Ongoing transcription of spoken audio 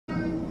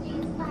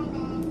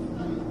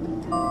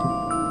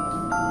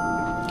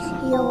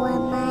You're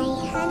my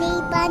honey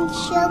bun,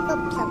 sugar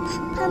plum,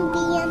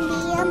 pumpy umby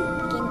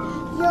umpkin.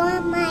 You're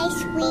my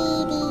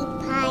sweetie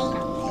pie.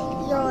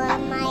 You're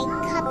my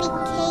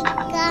cupcake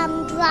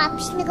gumdrop,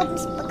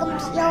 snickums,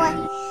 spickums. You're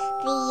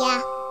the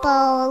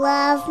apple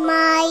of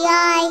my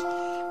eye.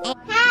 And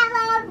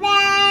hello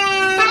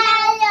there.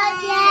 Hello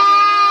there.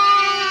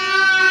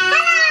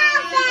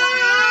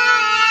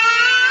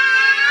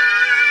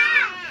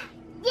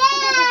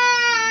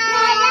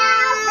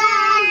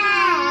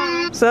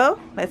 So,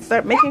 let's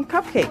start making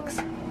cupcakes.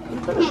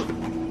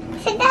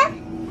 Sugar,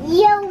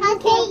 you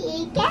okay,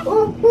 eat it.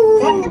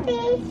 Sugar,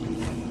 please.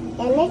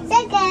 And it's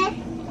sugar.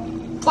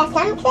 Get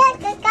some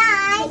sugar,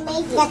 guys.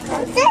 Get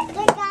some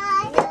sugar,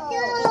 guys.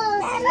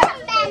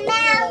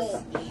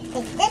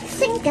 Take that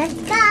sugar,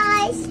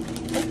 guys.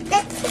 Take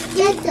that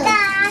sugar,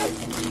 guys.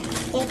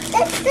 Take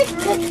that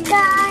sugar,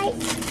 guys.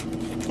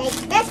 Take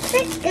that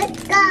sugar,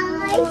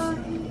 guys.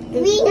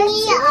 We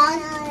need all.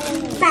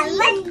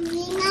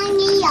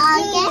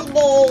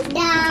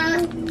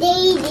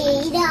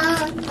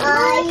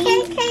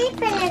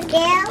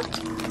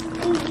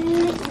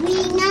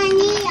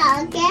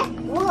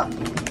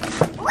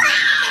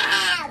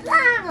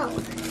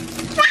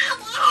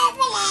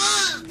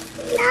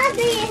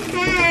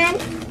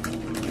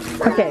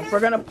 Okay, we're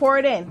gonna pour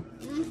it in.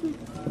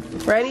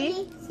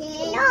 Ready?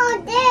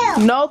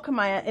 No,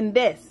 Kamaiah, in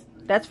this.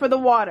 That's for the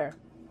water.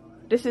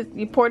 This is,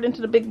 you pour it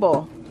into the big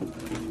bowl.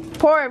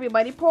 Pour,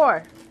 everybody,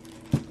 pour.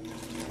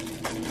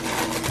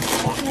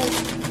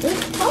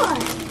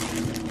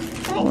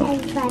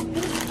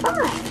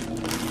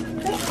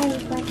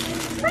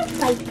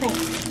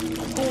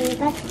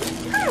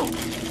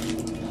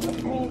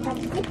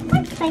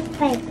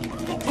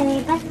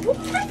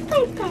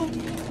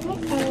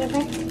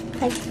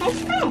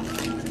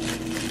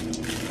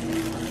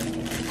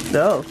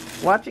 So,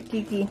 watch it,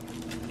 Kiki.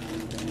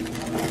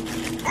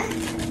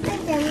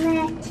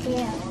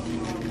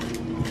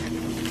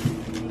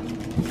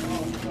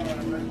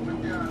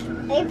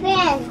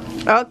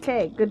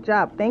 Okay, good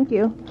job. Thank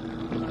you.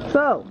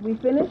 So, we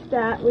finished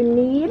that. We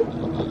need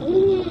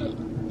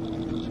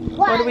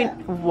what do we?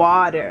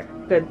 Water.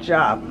 Good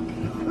job.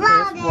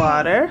 Here's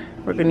water.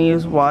 We're gonna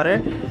use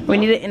water. We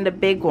need it in the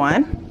big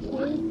one.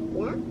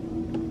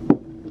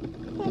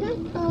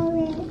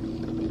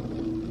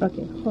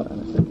 Okay, hold on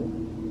a second.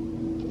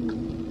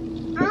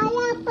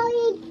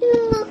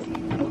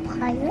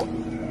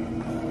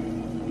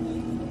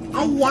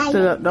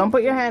 So don't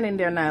put your hand in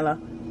there, Nylah.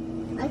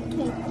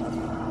 Okay.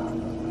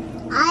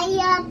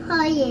 I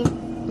pour it.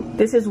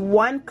 This is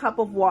 1 cup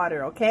of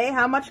water, okay?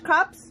 How much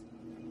cups?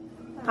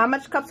 How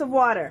much cups of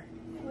water?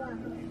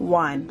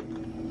 1.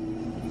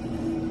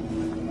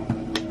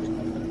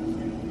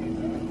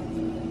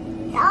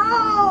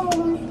 Oh.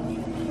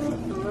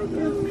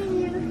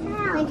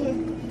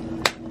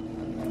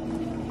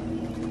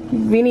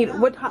 We need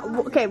what?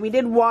 Okay, we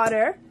did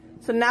water.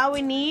 So now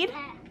we need.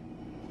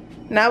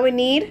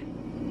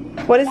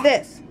 What is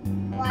this?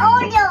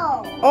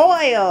 Oil.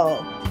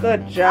 Oil.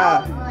 Good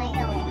job.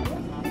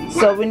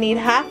 So we need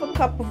half a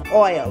cup of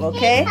oil,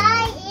 okay?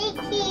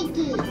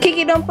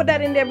 Kiki, don't put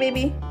that in there,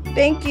 baby.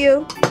 Thank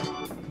you.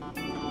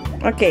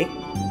 Okay.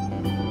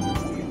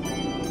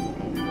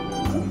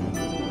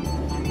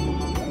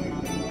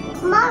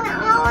 Mom,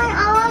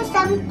 I want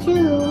some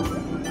too.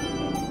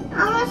 I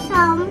want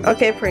some.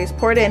 Okay, Praise,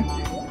 pour it in.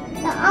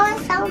 I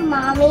want some,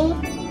 Mommy.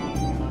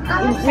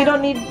 We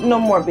don't need no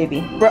more,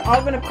 baby. We're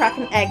all gonna crack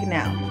an egg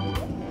now.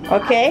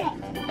 Okay?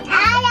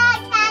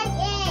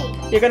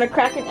 You're gonna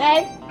crack an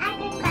egg? I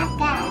can crack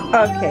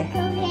that. Okay.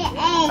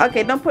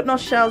 Okay, don't put no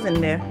shells in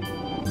there.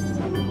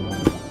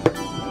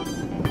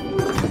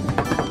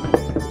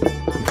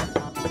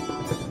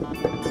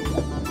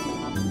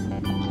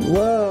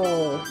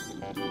 Whoa.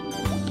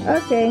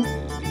 Okay.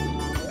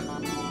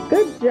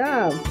 Good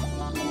job.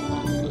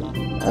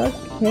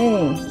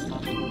 Okay.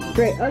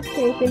 Great.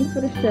 Okay, thanks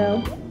for the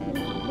shell.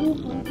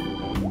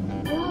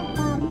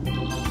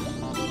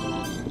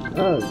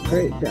 Oh,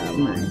 great job,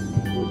 nice.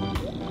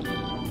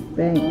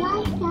 Thanks.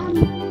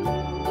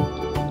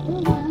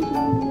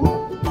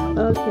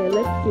 Okay,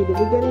 let's see. Did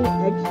we get any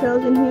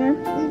eggshells in here?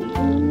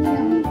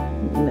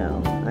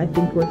 No. I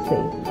think we're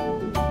safe.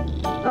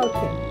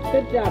 Okay.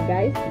 Good job,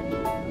 guys.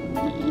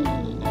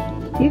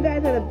 You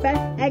guys are the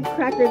best egg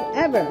crackers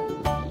ever.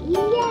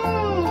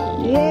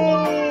 Yay!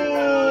 Yay!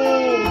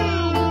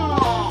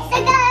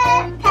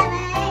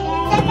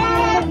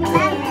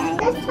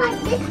 Let's try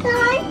this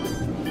one.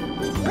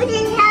 What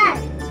is that?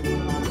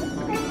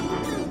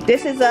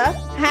 This is a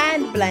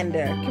hand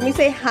blender. Can we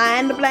say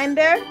hand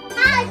blender?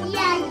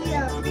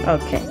 Yeah.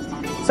 Okay.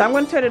 So I'm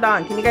going to turn it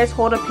on. Can you guys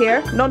hold up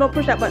here? No, don't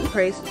push that button,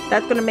 Praise.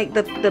 That's going to make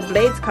the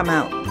blades come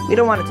out. We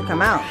don't want it to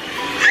come out.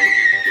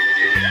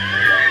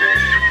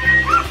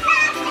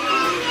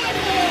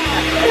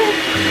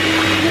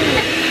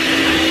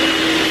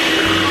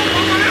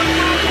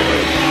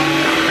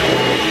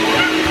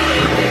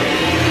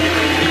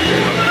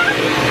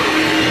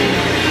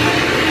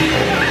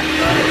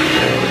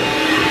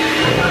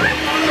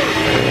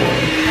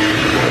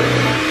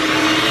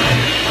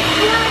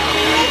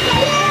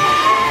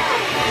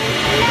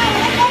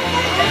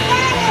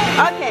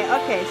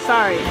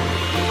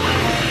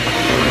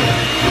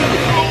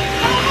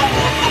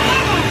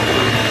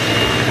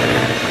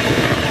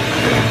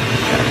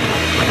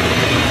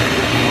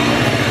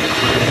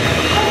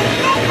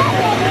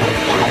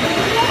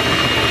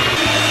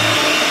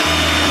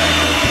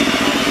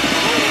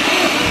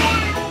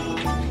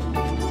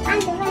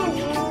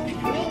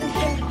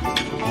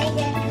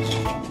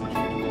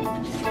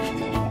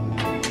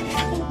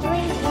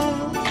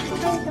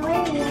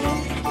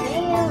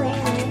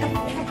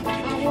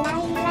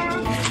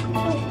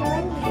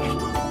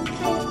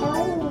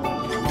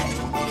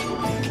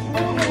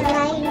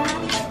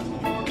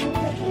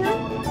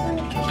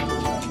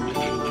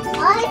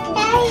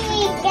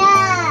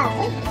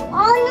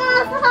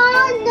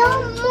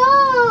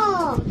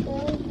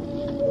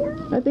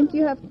 I think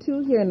you have 2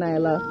 here,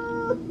 Nylah.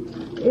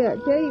 Yeah,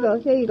 there you go.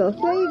 Here you go.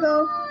 Here you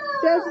go.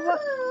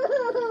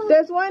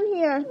 There's one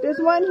here. There's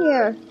one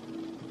here.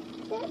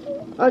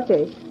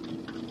 Okay.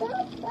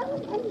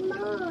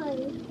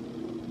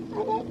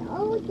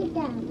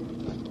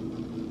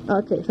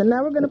 Okay, so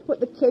now we're gonna put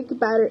the cake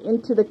batter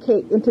into the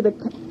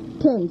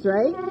tins,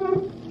 right?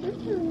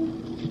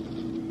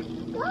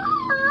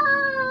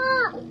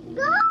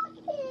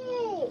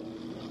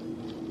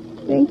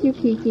 Thank you,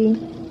 Kiki.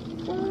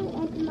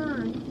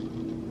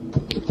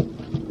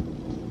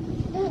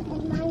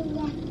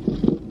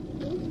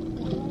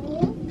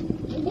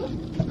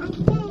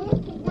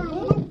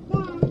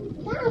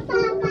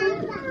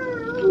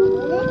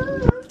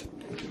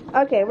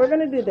 Okay, we're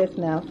gonna do this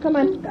now. Come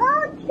on.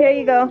 Here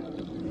you go.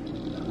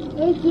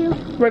 Thank you.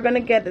 We're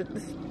gonna get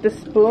the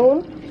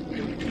spoon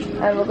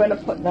and we're gonna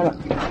put them.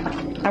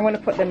 I'm gonna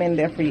put them in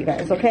there for you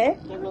guys, okay?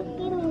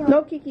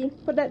 No, Kiki,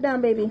 put that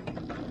down, baby.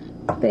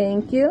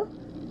 Thank you.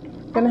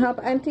 Gonna help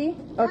Auntie?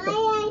 Okay.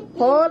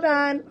 Hold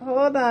on,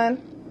 hold on.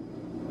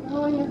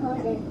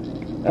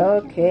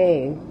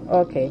 Okay,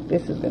 okay.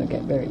 This is gonna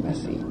get very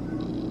messy.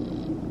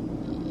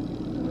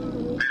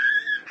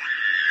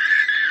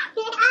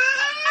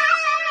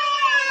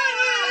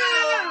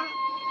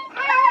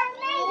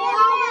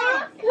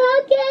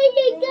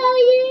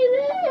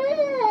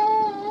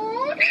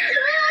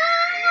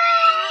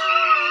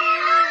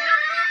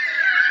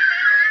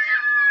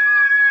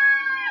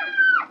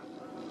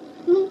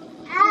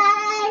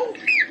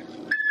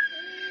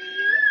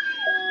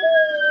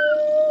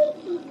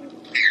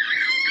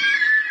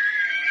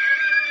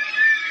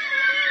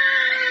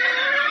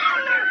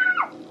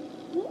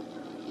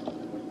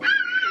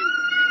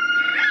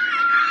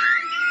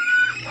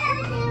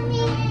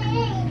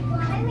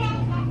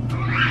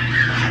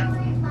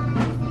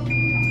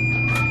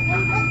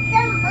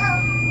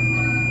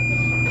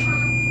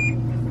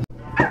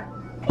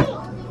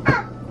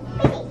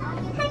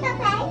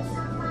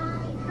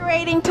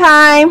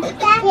 Time.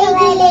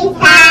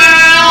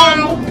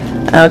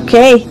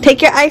 Okay,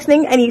 take your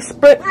icing and you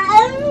split.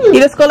 You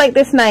just go like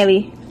this,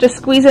 Nylah. Just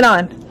squeeze it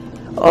on.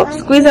 Oh,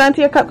 squeeze it onto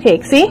your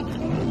cupcake. See?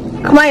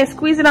 Kamaiah,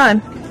 squeeze it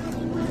on.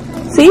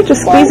 See?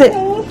 Just squeeze it.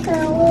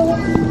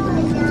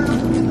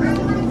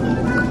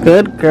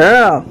 Good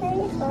girl.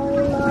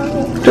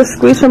 Just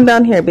squeeze from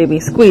down here, baby.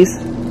 Squeeze.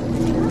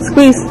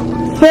 Squeeze.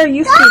 Here,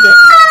 you squeeze it.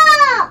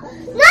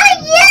 Not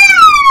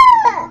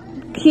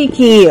yet!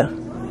 Kiki.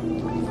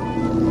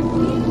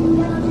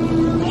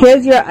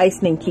 Here's your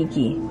icing,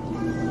 Kiki.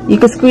 You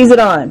can squeeze it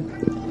on.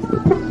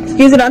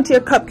 Squeeze it onto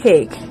your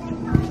cupcake.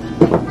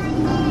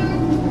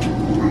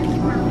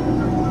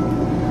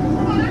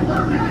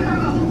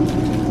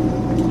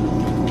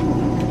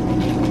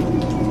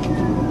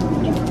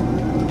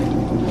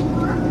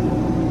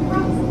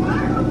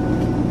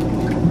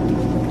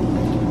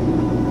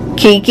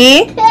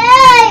 Kiki?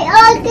 Hey,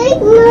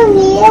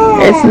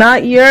 It's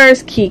not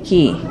yours,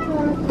 Kiki.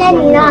 That's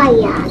not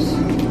yours.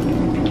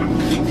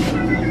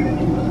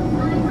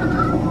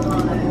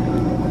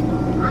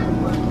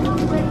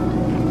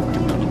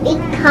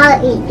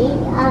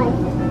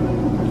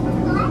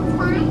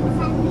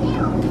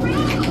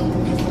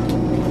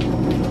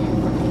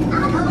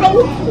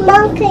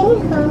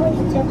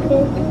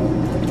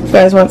 You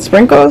guys want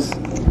sprinkles?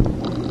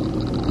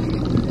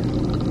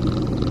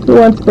 Who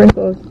wants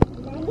sprinkles?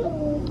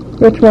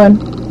 Which one?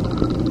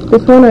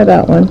 This one or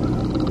that one?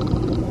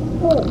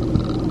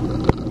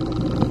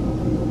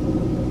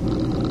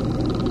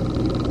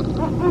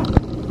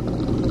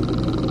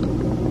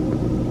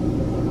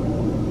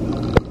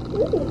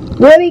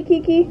 Really,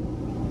 Kiki?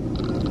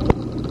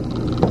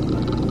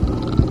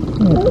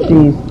 Oh,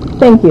 jeez.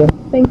 Thank you.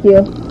 Thank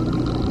you.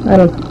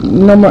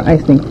 No more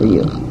icing for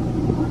you.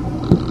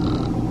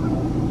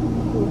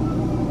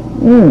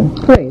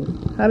 Praise.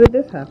 How did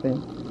this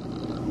happen?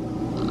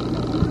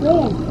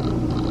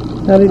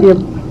 How did you...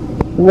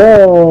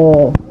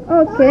 Whoa.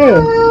 Okay.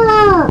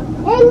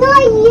 It's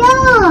not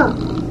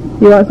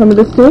yours. You want some of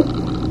this too?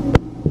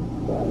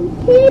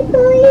 Keep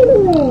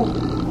believing it.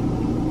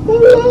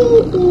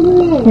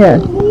 Yeah.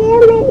 You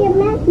make a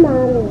mess,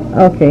 Mommy.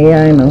 Okay,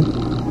 yeah, I know.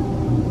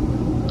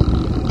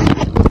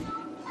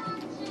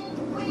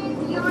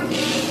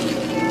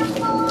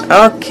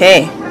 Okay.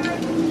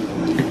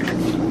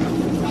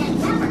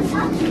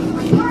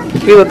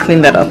 We will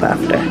clean that up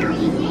after.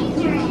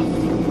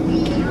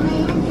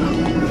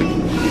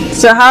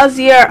 So how's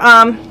your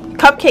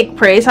cupcake,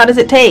 Praise? How does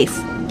it taste?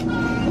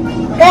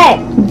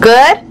 Good.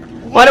 Good?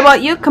 What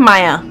about you,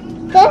 Kamaiah?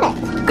 Good.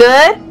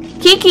 Good?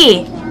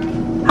 Kiki?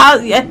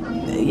 How's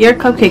your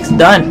cupcake's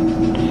done?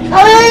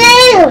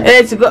 Oh,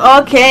 It's good.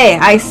 Okay,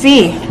 I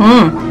see.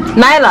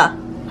 Nylah,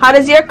 how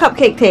does your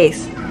cupcake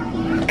taste?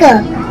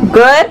 good.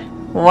 Good?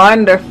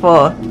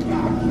 Wonderful.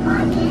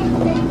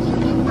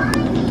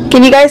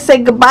 Can you guys say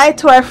goodbye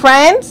to our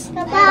friends?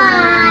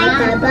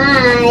 Bye.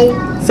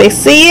 Bye. Say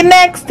see you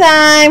next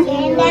time.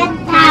 See you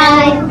next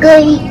time.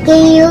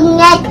 See you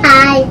next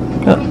time.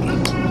 Oh.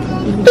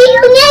 See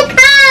you next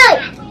time.